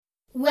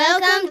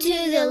Welcome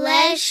to the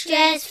Less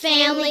Stress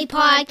Family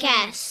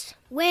Podcast,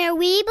 where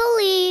we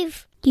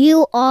believe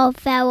you are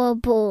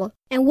valuable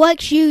and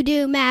what you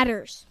do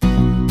matters.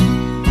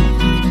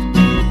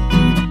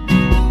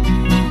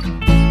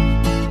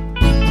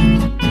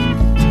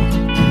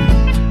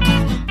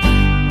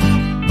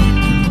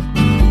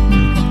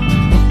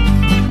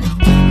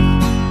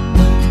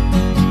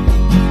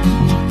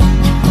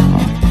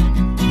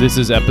 This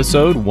is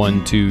episode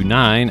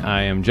 129.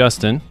 I am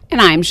Justin. And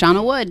I'm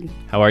Shauna Wood.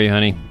 How are you,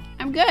 honey?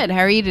 I'm good. How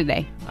are you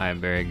today? I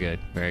am very good.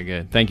 Very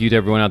good. Thank you to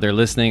everyone out there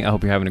listening. I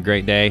hope you're having a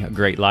great day, a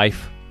great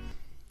life.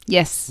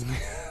 Yes.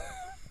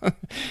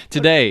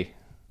 Today,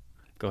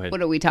 go ahead.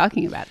 What are we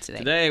talking about today?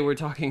 Today, we're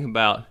talking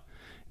about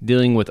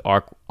dealing with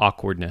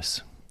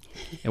awkwardness.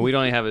 And we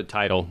don't even have a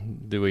title,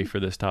 do we, for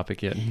this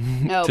topic yet?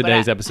 No,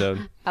 Today's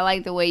episode. I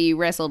like the way you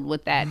wrestled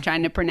with that,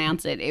 trying to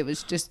pronounce it. It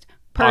was just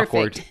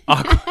perfect.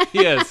 Awkward.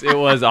 Yes, it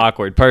was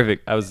awkward.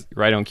 Perfect. I was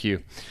right on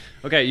cue.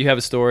 Okay, you have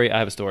a story. I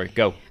have a story.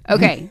 Go.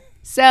 Okay.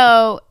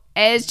 So,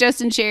 as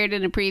Justin shared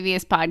in a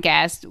previous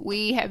podcast,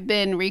 we have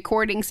been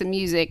recording some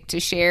music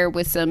to share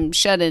with some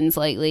shut-ins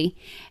lately.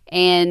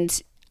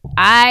 And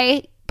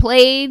I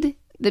played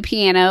the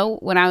piano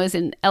when I was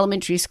in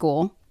elementary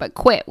school, but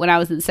quit when I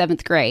was in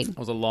 7th grade. That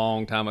was a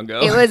long time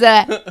ago. It was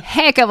a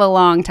heck of a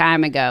long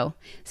time ago.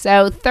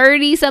 So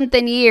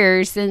 30-something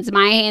years since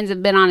my hands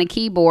have been on a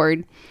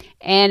keyboard.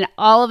 And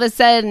all of a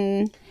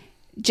sudden,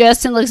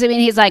 Justin looks at me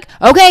and he's like,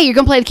 okay, you're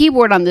going to play the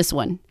keyboard on this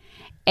one.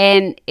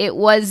 And it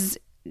was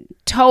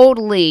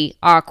totally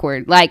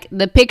awkward, like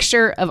the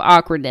picture of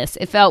awkwardness.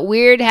 It felt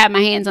weird to have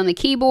my hands on the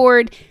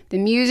keyboard. The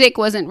music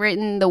wasn't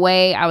written the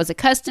way I was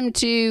accustomed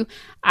to.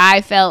 I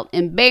felt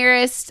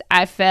embarrassed.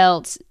 I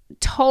felt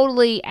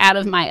totally out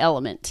of my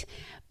element.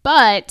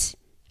 But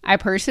I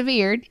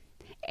persevered,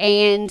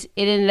 and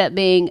it ended up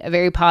being a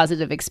very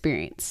positive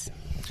experience.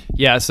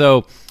 Yeah,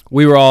 so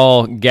we were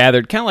all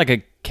gathered kind of like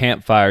a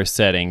campfire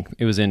setting.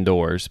 It was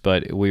indoors,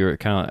 but we were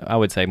kind of, I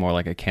would say, more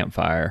like a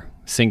campfire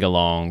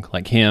sing-along,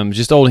 like hymns,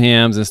 just old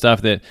hymns and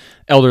stuff that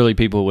elderly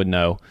people would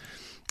know.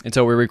 And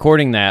so we're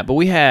recording that, but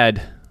we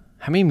had,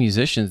 how many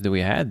musicians did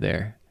we had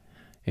there?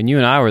 And you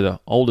and I were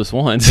the oldest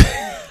ones.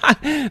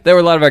 There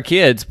were a lot of our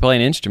kids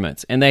playing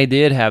instruments, and they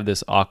did have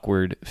this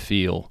awkward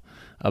feel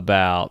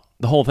about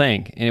the whole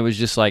thing. And it was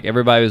just like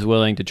everybody was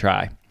willing to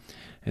try.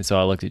 And so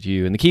I looked at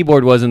you, and the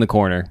keyboard was in the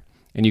corner,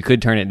 and you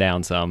could turn it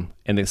down some.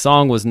 And the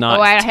song was not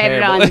I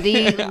terrible.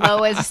 had it on the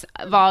lowest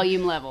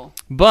volume level.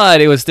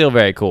 But it was still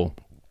very cool.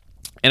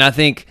 And I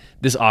think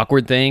this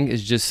awkward thing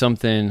is just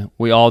something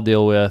we all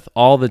deal with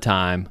all the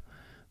time,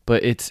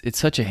 but it's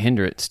such a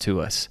hindrance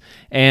to us.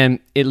 And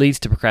it leads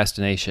to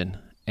procrastination.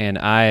 And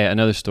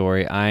another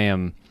story, I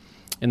am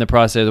in the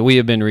process, we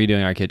have been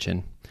redoing our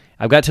kitchen.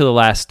 I've got to the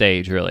last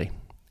stage, really.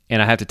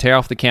 And I have to tear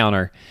off the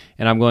counter,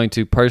 and I'm going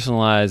to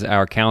personalize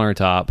our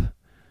countertop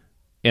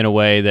in a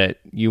way that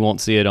you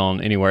won't see it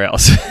on anywhere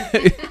else,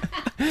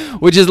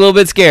 which is a little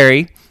bit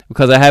scary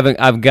because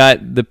I've got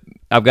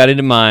it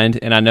in mind,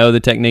 and I know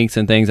the techniques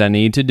and things I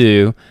need to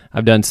do.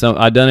 I've done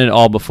it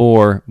all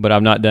before, but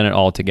I've not done it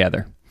all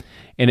together.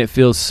 And it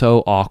feels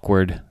so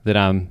awkward that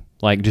I'm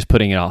like just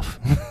putting it off.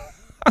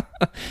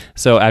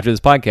 So after this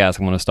podcast,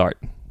 I'm going to start.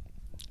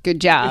 Good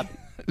job.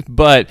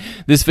 But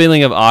this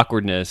feeling of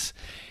awkwardness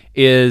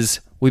is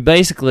we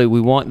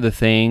want the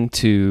thing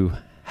to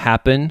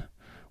happen.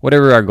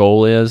 Whatever our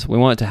goal is, we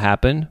want it to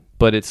happen,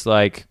 but it's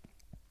like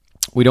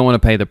we don't want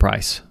to pay the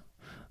price,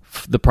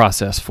 the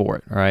process for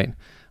it, right?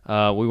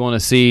 We want to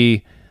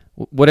see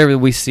whatever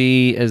we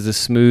see as the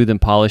smooth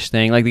and polished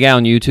thing. Like the guy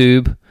on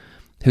YouTube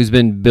who's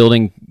been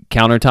building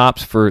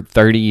countertops for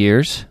 30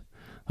 years.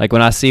 Like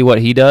when I see what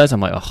he does,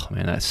 I'm like, oh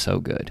man, that's so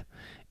good.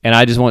 And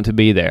I just want to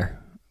be there.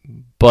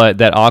 But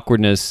that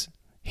awkwardness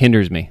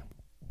hinders me.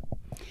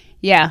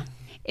 Yeah.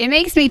 It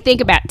makes me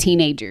think about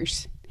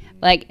teenagers.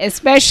 Like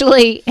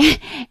especially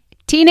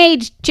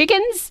teenage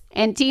chickens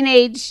and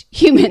teenage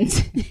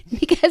humans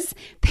because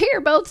they're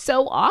both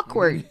so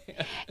awkward.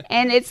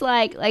 And it's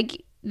like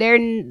they're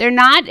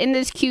not in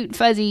this cute,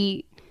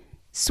 fuzzy,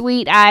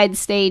 sweet-eyed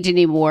stage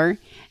anymore,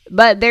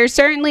 but they're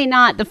certainly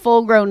not the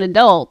full-grown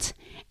adult.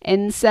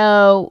 And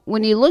so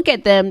when you look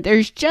at them,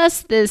 there's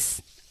just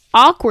this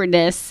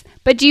awkwardness,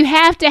 but you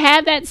have to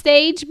have that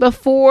stage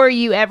before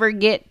you ever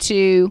get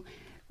to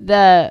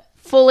the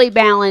fully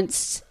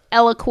balanced,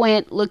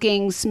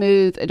 eloquent-looking,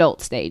 smooth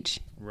adult stage.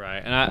 Right,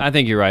 and I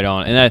think you're right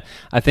on. And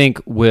I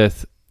think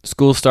with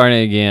school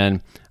starting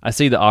again, I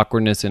see the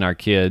awkwardness in our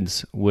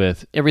kids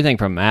with everything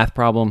from math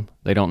problem.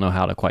 They don't know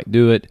how to quite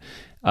do it.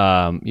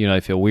 They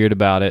feel weird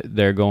about it.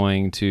 They're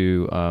going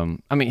to,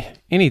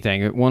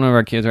 anything. One of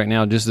our kids right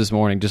now, just this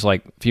morning, just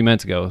like a few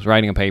minutes ago, was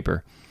writing a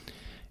paper.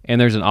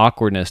 And there's an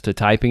awkwardness to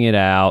typing it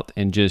out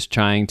and just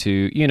trying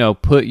to,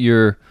 put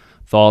your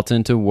thoughts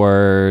into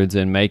words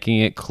and making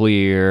it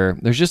clear.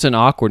 There's just an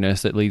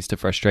awkwardness that leads to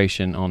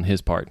frustration on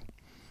his part.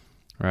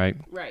 Right?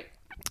 Right.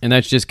 And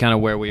that's just kind of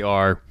where we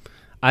are,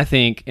 I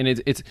think, and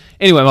it's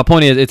anyway, my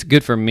point is it's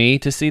good for me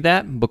to see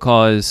that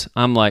because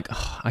I'm like,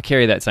 I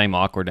carry that same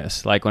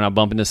awkwardness. Like when I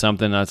bump into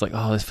something, I was like,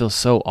 oh, this feels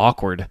so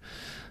awkward.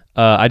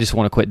 I just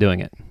want to quit doing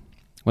it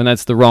when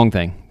that's the wrong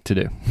thing to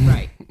do.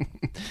 Right.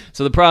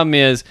 So the problem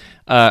is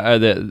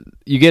that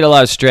you get a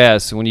lot of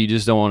stress when you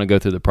just don't want to go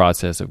through the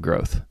process of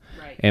growth.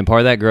 Right. And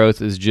part of that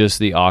growth is just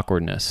the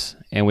awkwardness.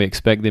 And we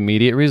expect the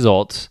immediate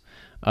results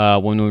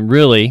when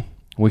really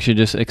we should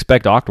just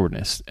expect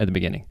awkwardness at the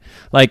beginning.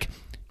 Like,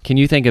 can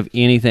you think of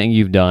anything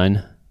you've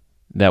done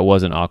that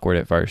wasn't awkward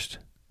at first?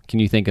 Can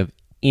you think of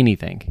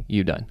anything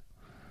you've done?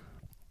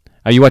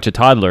 You watch a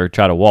toddler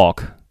try to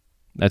walk.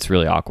 That's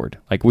really awkward.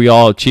 Like, we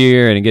all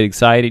cheer and get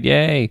excited,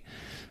 yay,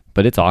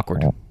 but it's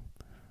awkward.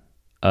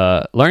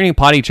 Learning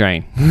potty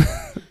train,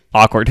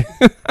 awkward.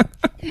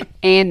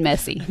 And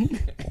messy.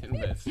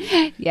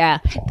 Yeah.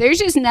 There's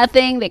just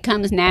nothing that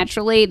comes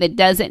naturally that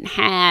doesn't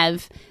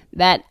have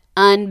that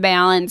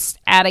unbalanced,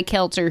 out of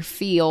kilter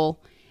feel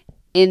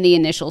in the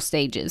initial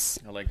stages.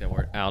 I like that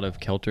word, out of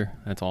kilter.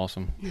 That's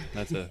awesome.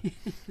 I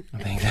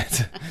think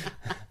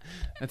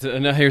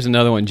here's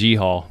another one,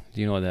 G-haul.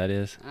 Do you know what that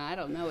is? I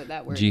don't know what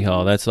that word G-haul.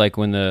 means. That's like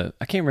when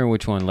I can't remember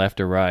which one, left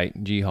or right,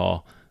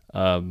 G-haul.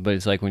 But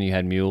it's like when you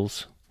had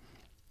mules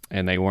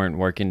and they weren't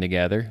working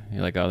together.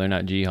 You're like, oh, they're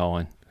not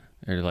G-hauling.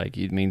 They're like,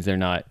 it means they're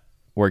not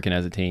working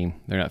as a team.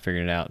 They're not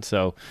figuring it out.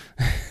 So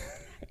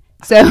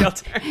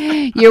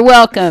you're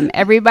welcome.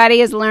 Everybody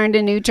has learned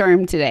a new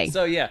term today.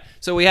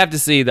 So we have to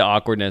see the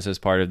awkwardness as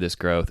part of this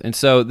growth. And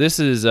so this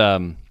is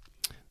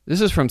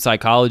from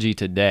Psychology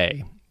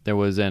Today. There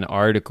was an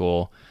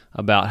article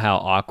about how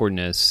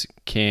awkwardness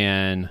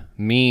can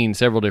mean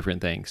several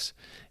different things.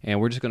 And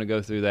we're just going to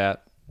go through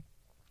that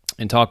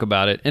and talk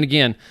about it. And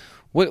again,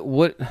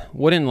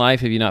 what in life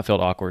have you not felt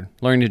awkward?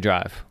 Learning to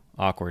drive,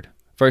 awkward.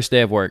 First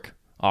day of work,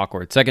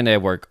 awkward. Second day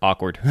of work,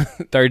 awkward.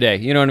 Third day,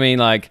 you know what I mean?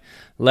 Like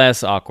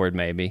less awkward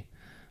maybe,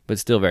 but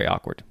still very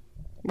awkward.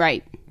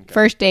 Right. Okay.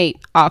 First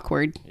date,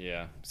 awkward.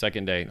 Yeah.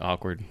 Second date,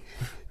 awkward.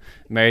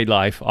 Married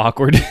life,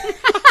 awkward.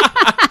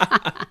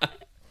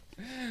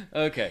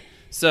 Okay.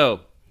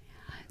 So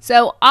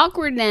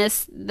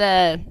awkwardness,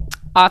 the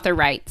author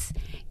writes,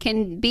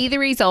 can be the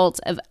result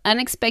of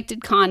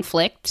unexpected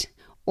conflict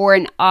or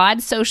an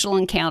odd social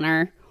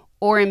encounter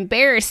or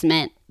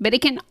embarrassment, but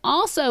it can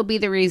also be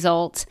the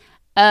result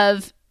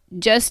of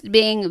just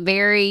being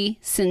very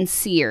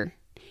sincere.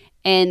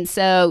 And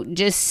so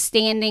just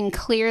standing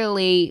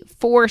clearly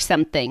for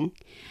something.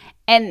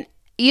 And,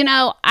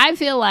 I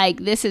feel like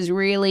this has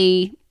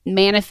really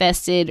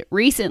manifested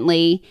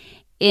recently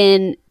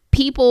in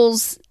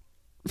people's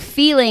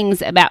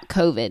feelings about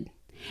COVID.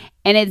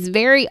 And it's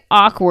very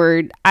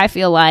awkward, I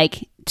feel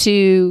like,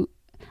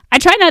 I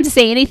try not to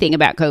say anything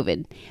about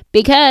COVID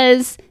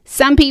because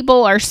some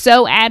people are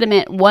so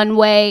adamant one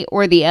way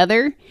or the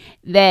other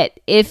that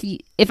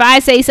if I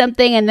say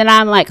something and then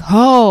I'm like,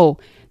 oh,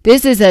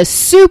 this is a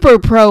super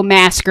pro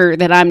masker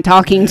that I'm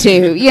talking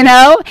to,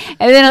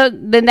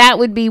 and then that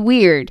would be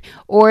weird.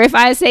 Or if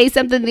I say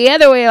something the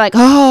other way, like,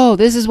 oh,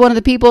 this is one of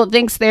the people that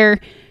thinks their,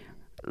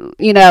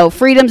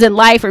 freedoms in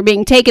life are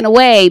being taken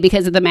away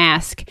because of the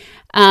mask.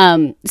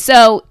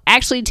 So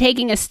actually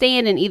taking a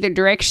stand in either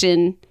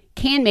direction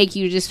can make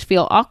you just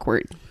feel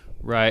awkward.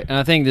 Right. And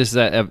I think this is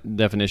that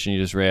definition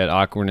you just read.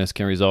 Awkwardness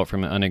can result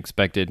from an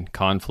unexpected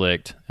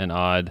conflict, an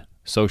odd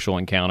social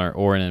encounter,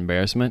 or an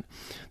embarrassment.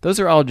 Those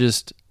are all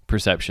just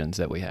perceptions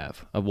that we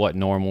have of what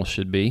normal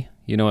should be.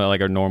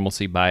 Like our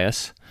normalcy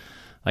bias.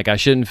 Like I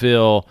shouldn't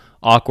feel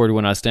awkward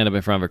when I stand up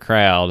in front of a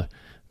crowd.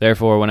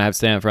 Therefore, when I have to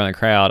stand in front of a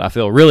crowd, I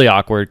feel really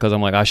awkward because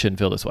I'm like, I shouldn't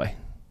feel this way.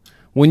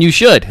 When you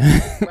should.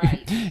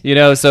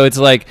 Right. So it's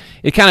like,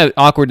 it kind of,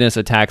 awkwardness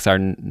attacks our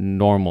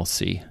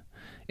normalcy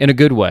in a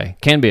good way.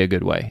 Can be a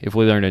good way if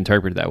we learn to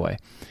interpret it that way.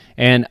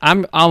 And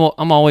I'm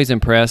always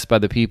impressed by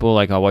the people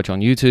like I watch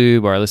on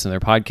YouTube or I listen to their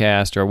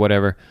podcast or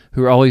whatever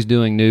who are always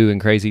doing new and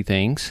crazy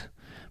things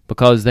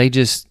because they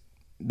just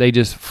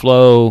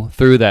flow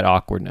through that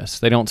awkwardness.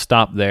 They don't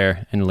stop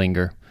there and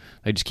linger.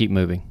 They just keep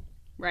moving.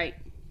 Right.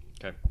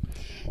 Okay.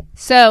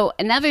 So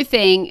another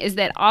thing is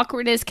that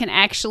awkwardness can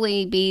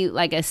actually be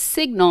like a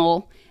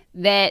signal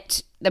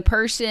that the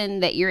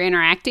person that you're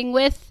interacting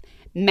with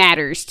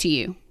matters to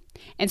you.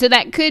 And so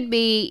that could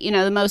be,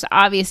 the most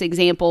obvious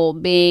example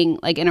being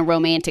like in a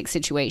romantic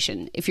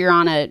situation, if you're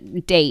on a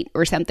date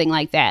or something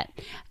like that.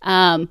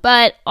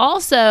 But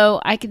also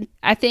I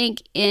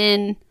think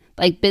in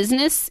like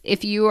business,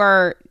 if you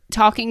are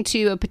talking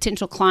to a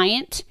potential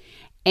client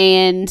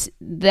and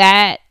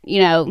that,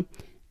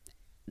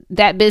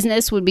 that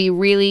business would be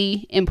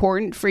really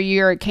important for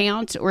your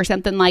account or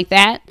something like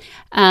that.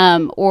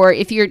 Or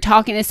if you're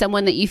talking to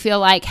someone that you feel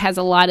like has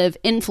a lot of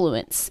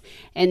influence.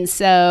 And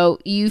so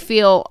you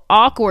feel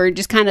awkward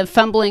just kind of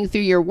fumbling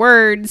through your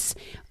words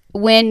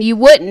when you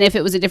wouldn't if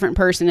it was a different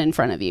person in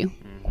front of you.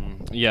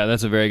 Mm-hmm. Yeah,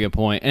 that's a very good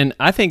point. And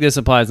I think this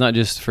applies not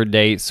just for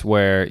dates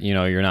where,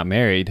 you're not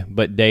married,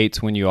 but dates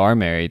when you are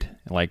married.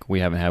 Like we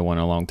haven't had one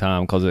in a long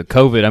time because of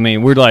COVID. I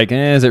mean, we're like,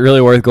 is it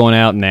really worth going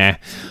out? Nah.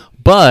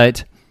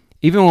 But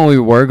even when we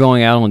were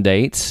going out on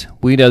dates,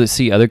 we'd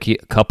see other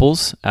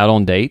couples out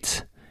on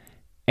dates,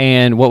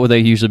 and what would they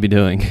usually be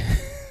doing?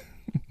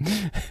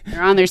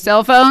 They're on their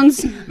cell phones.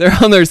 They're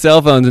on their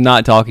cell phones and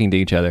not talking to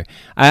each other.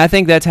 I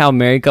think that's how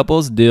married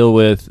couples deal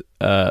with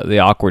the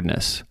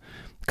awkwardness.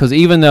 Because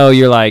even though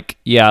you're like,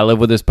 yeah, I live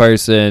with this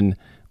person,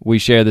 we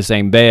share the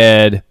same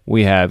bed,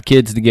 we have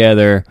kids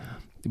together,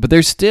 but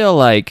there's still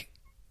like,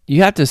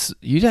 you have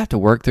to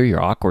work through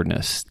your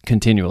awkwardness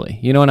continually.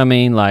 You know what I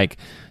mean? Like,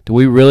 do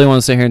we really want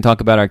to sit here and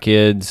talk about our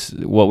kids,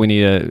 what we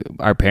need,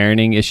 our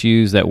parenting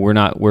issues that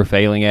we're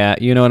failing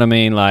at? You know what I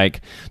mean?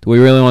 Like, do we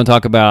really want to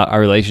talk about our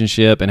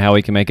relationship and how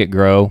we can make it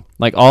grow?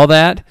 Like all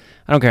that,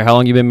 I don't care how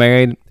long you've been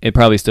married, it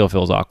probably still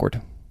feels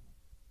awkward.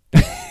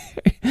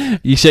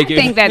 You shake I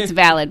think that's a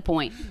valid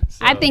point. So,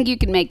 I think you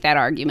can make that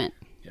argument.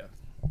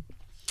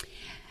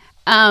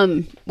 Yeah.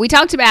 We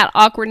talked about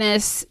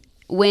awkwardness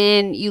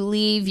when you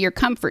leave your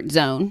comfort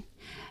zone.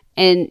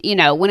 And,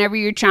 whenever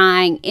you're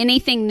trying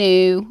anything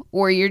new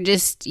or you're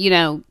just,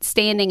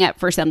 standing up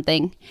for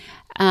something.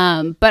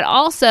 But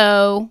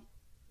also,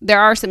 there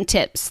are some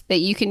tips that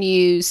you can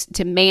use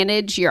to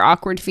manage your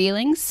awkward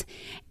feelings.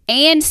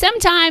 And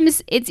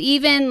sometimes it's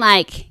even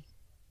like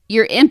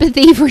your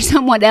empathy for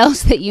someone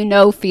else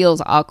that feels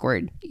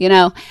awkward,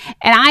 And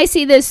I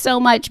see this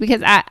so much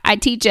because I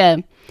teach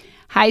a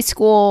high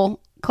school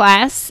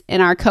class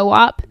in our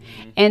co-op.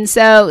 And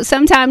so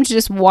sometimes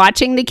just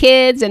watching the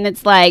kids and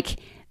it's like,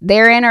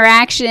 their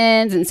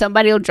interactions and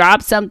somebody will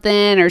drop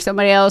something or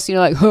somebody else,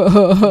 like,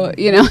 just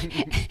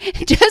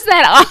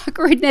that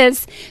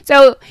awkwardness.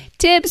 So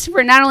tips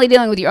for not only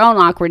dealing with your own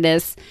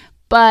awkwardness,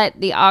 but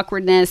the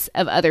awkwardness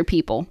of other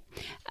people.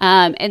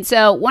 And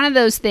so one of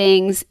those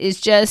things is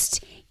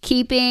just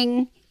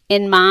keeping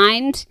in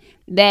mind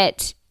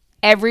that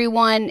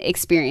everyone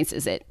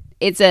experiences it.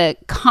 It's a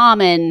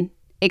common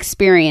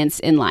experience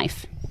in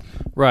life.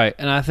 Right.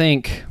 And I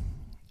think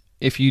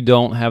if you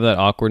don't have that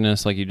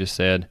awkwardness, like you just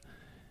said,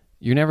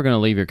 you're never going to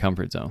leave your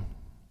comfort zone.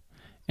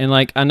 And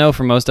like, I know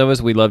for most of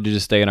us, we love to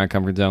just stay in our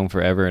comfort zone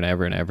forever and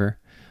ever and ever.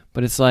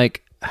 But it's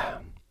like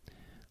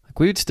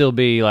we would still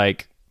be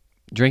like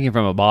drinking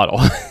from a bottle.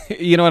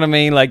 You know what I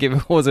mean? Like if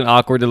it wasn't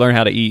awkward to learn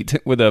how to eat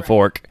with a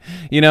fork,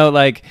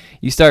 like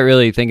you start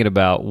really thinking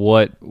about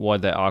what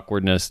that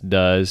awkwardness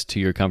does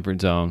to your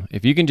comfort zone.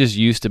 If you can just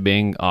used to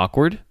being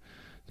awkward,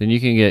 then you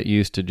can get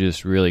used to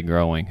just really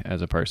growing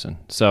as a person.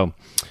 So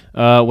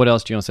what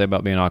else do you want to say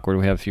about being awkward?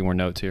 We have a few more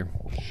notes here.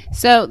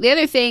 So the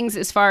other things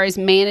as far as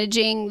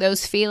managing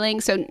those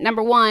feelings. So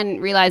number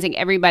one, realizing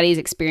everybody's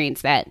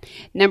experienced that.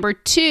 Number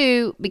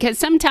two, because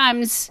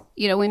sometimes,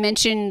 we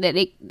mentioned that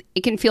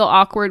it can feel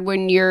awkward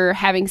when you're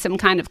having some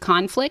kind of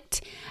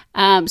conflict.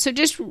 So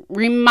just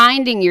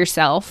reminding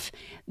yourself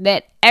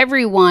that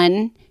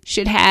everyone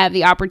should have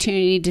the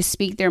opportunity to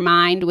speak their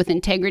mind with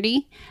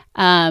integrity.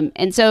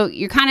 And so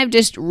you're kind of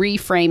just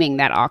reframing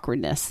that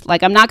awkwardness.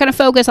 Like, I'm not going to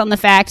focus on the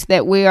fact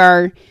that we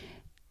are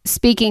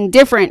speaking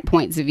different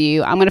points of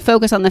view. I'm going to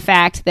focus on the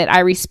fact that I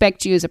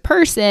respect you as a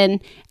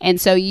person,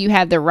 and so you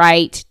have the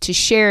right to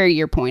share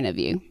your point of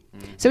view.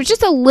 So it's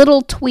just a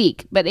little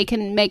tweak, but it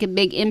can make a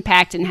big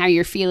impact in how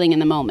you're feeling in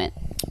the moment.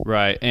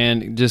 Right.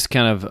 And just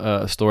kind of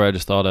a story I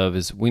just thought of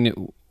is we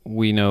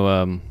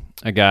know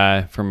a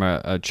guy from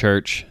a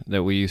church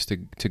that we used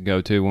to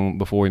go to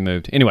before we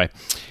moved. Anyway,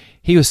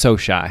 he was so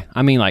shy.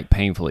 I mean, like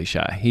painfully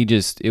shy.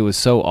 It was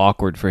so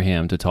awkward for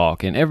him to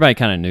talk. And everybody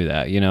kind of knew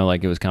that,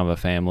 like it was kind of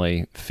a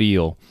family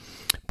feel.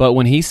 But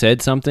when he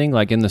said something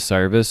like in the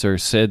service or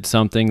said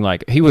something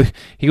like he would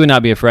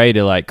not be afraid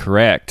to like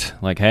correct,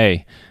 like,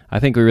 hey, I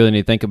think we really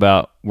need to think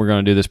about, we're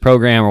going to do this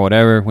program or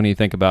whatever. When you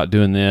think about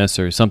doing this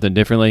or something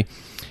differently.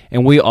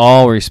 And we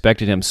all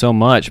respected him so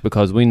much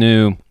because we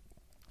knew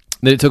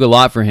that it took a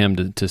lot for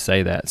him to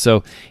say that.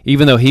 So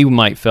even though he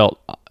might felt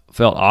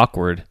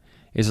awkward,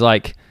 it's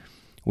like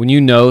when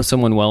you know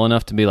someone well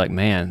enough to be like,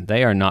 man,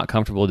 they are not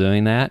comfortable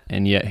doing that,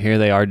 and yet here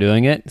they are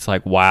doing it. It's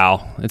like,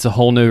 wow, it's a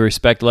whole new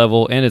respect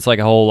level, and it's like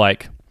a whole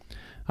like,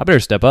 I better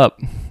step up.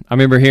 I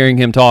remember hearing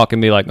him talk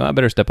and be like, oh, I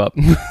better step up.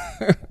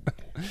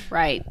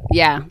 Right.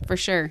 Yeah, for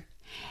sure.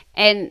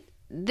 And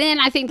then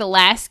I think the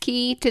last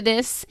key to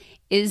this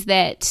is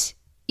that,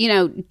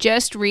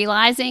 just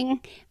realizing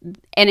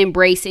and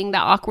embracing the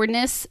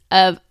awkwardness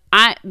of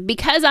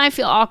because I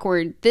feel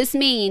awkward, this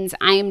means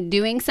I am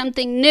doing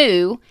something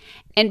new.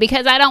 And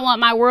because I don't want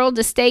my world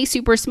to stay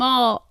super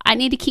small, I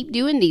need to keep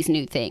doing these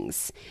new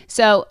things.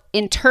 So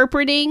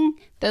interpreting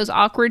those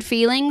awkward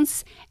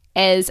feelings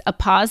as a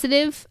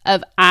positive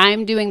of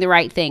I'm doing the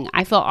right thing.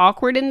 I feel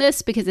awkward in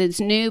this because it's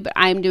new, but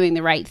I'm doing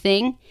the right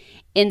thing.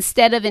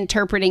 Instead of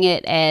interpreting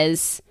it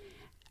as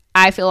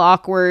I feel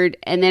awkward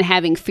and then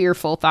having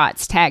fearful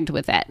thoughts tagged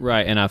with that.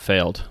 Right, and I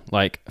failed.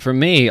 Like, for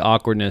me,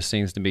 awkwardness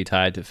seems to be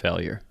tied to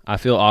failure. I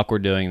feel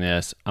awkward doing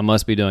this. I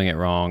must be doing it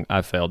wrong.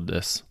 I failed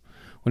this.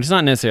 When it's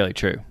not necessarily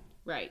true.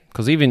 Right.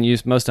 Because even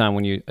most time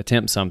when you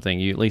attempt something,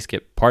 you at least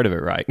get part of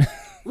it right.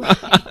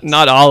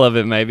 Not all of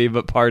it maybe,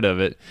 but part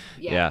of it.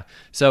 Yeah.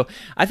 So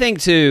I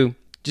think too,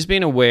 just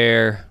being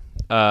aware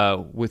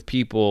with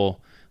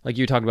people, like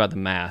you talked about the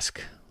mask.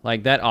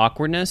 Like that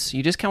awkwardness,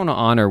 you just kind of want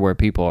to honor where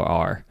people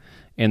are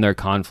in their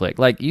conflict.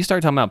 Like you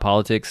start talking about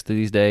politics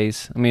these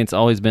days. I mean, it's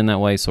always been that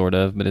way, sort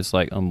of, but it's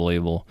like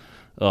unbelievable.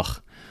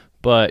 Ugh.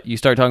 But you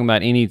start talking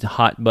about any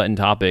hot button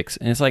topics,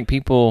 and it's like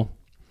people,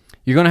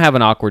 you're going to have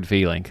an awkward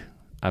feeling,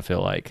 I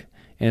feel like.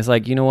 And it's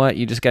like, you know what?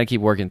 You just got to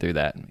keep working through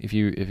that. If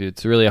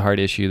it's really a hard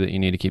issue that you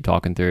need to keep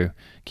talking through,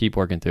 keep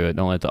working through it.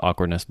 Don't let the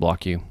awkwardness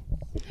block you.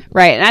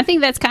 Right. And I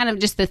think that's kind of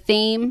just the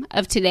theme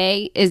of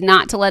today, is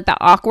not to let the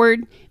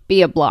awkward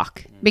be a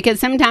block, because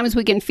sometimes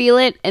we can feel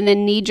it and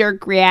then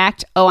knee-jerk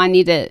react, oh, I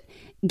need to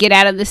get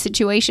out of this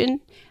situation,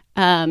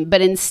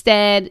 but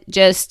instead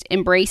just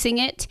embracing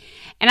it.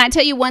 And I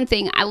tell you one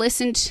thing, I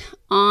listened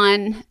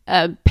on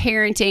a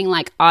parenting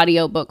like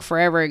audiobook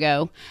forever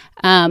ago,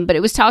 but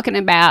it was talking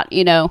about,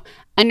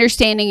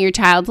 understanding your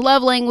child's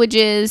love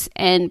languages,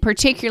 and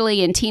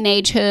particularly in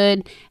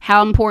teenagehood,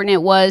 how important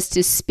it was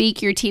to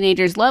speak your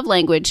teenager's love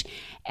language.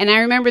 And I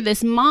remember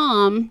this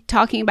mom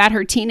talking about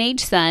her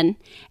teenage son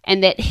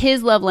and that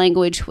his love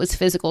language was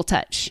physical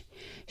touch.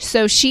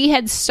 So she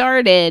had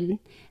started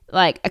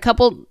like a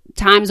couple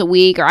times a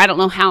week, or I don't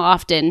know how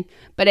often,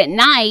 but at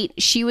night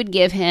she would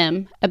give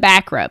him a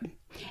back rub.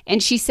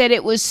 And she said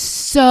it was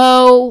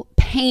so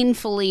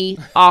painfully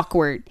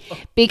awkward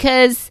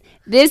because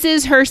this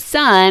is her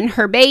son,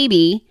 her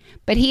baby,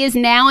 but he is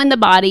now in the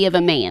body of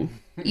a man,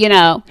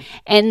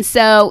 And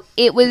so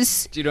it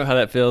was... Do you know how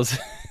that feels?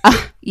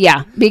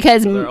 Yeah,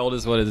 because... Their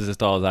oldest one is as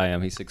tall as I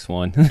am. He's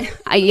 6'1".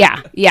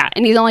 Yeah,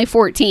 and he's only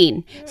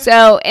 14.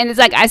 So, and it's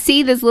like I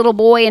see this little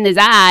boy in his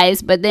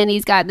eyes, but then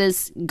he's got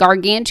this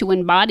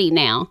gargantuan body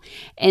now.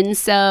 And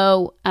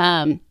so,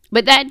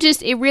 but that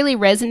just, it really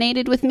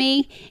resonated with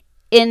me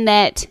in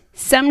that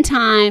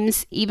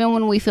sometimes, even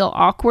when we feel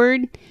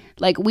awkward,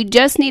 like we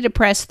just need to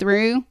press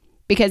through,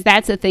 because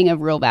that's a thing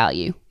of real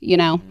value,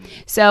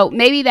 So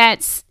maybe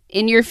that's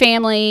in your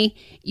family,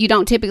 you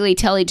don't typically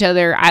tell each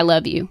other, I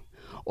love you.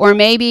 Or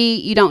maybe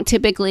you don't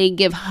typically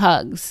give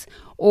hugs.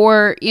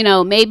 Or,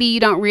 maybe you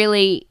don't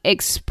really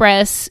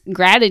express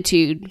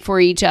gratitude for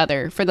each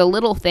other for the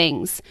little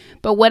things.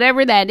 But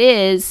whatever that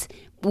is,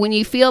 when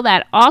you feel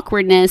that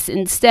awkwardness,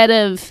 instead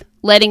of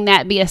letting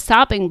that be a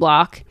stopping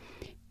block,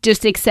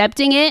 just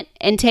accepting it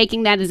and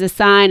taking that as a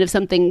sign of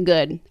something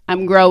good.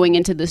 I'm growing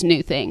into this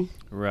new thing.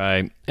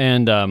 Right.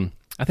 And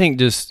I think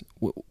just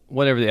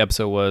whatever the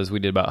episode was, we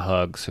did about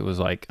hugs. It was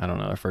like, I don't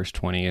know, our first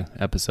 20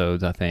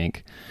 episodes, I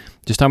think.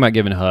 Just talking about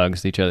giving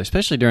hugs to each other,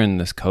 especially during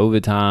this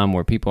COVID time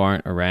where people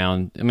aren't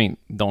around. I mean,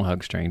 don't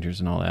hug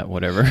strangers and all that,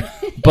 whatever.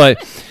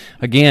 But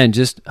again,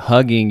 just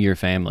hugging your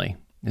family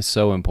is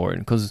so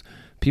important because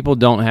people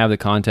don't have the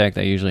contact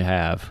they usually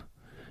have.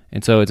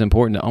 And so it's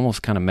important to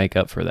almost kind of make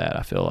up for that,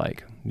 I feel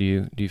like. Do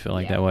you feel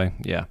like that way?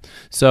 Yeah.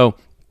 So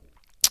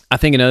I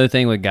think another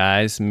thing with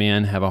guys,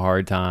 men have a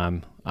hard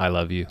time, I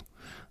love you.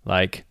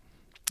 Like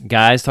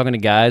guys talking to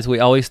guys, we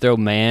always throw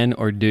man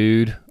or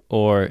dude,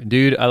 or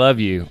dude, I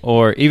love you.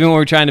 Or even when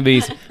we're trying to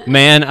be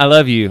man, I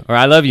love you. Or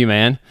I love you,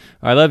 man.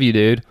 Or I love you,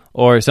 dude.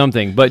 Or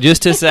something. But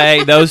just to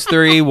say those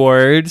three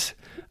words,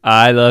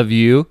 I love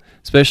you,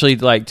 especially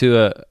like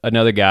to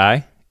another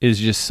guy, is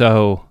just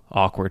so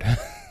awkward.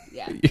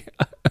 Yeah.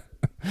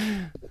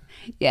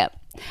 Yep.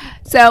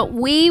 So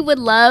we would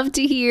love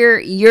to hear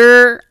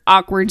your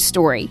awkward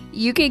story.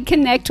 You can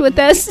connect with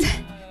us.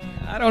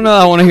 I don't know.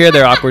 I want to hear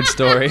their awkward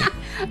story.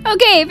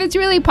 Okay, if it's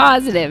really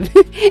positive,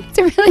 it's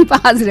a really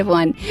positive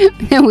one,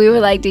 then we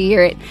would like to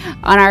hear it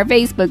on our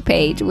Facebook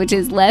page, which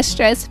is Less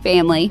Stress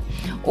Family.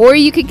 Or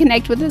you can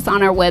connect with us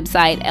on our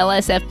website,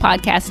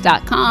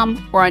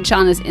 lsfpodcast.com, or on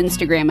Shauna's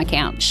Instagram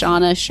account,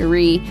 Shauna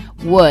Cherie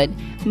Wood.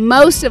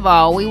 Most of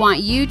all, we want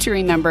you to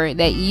remember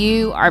that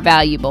you are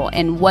valuable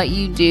and what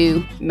you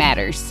do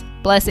matters.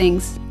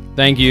 Blessings.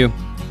 Thank you.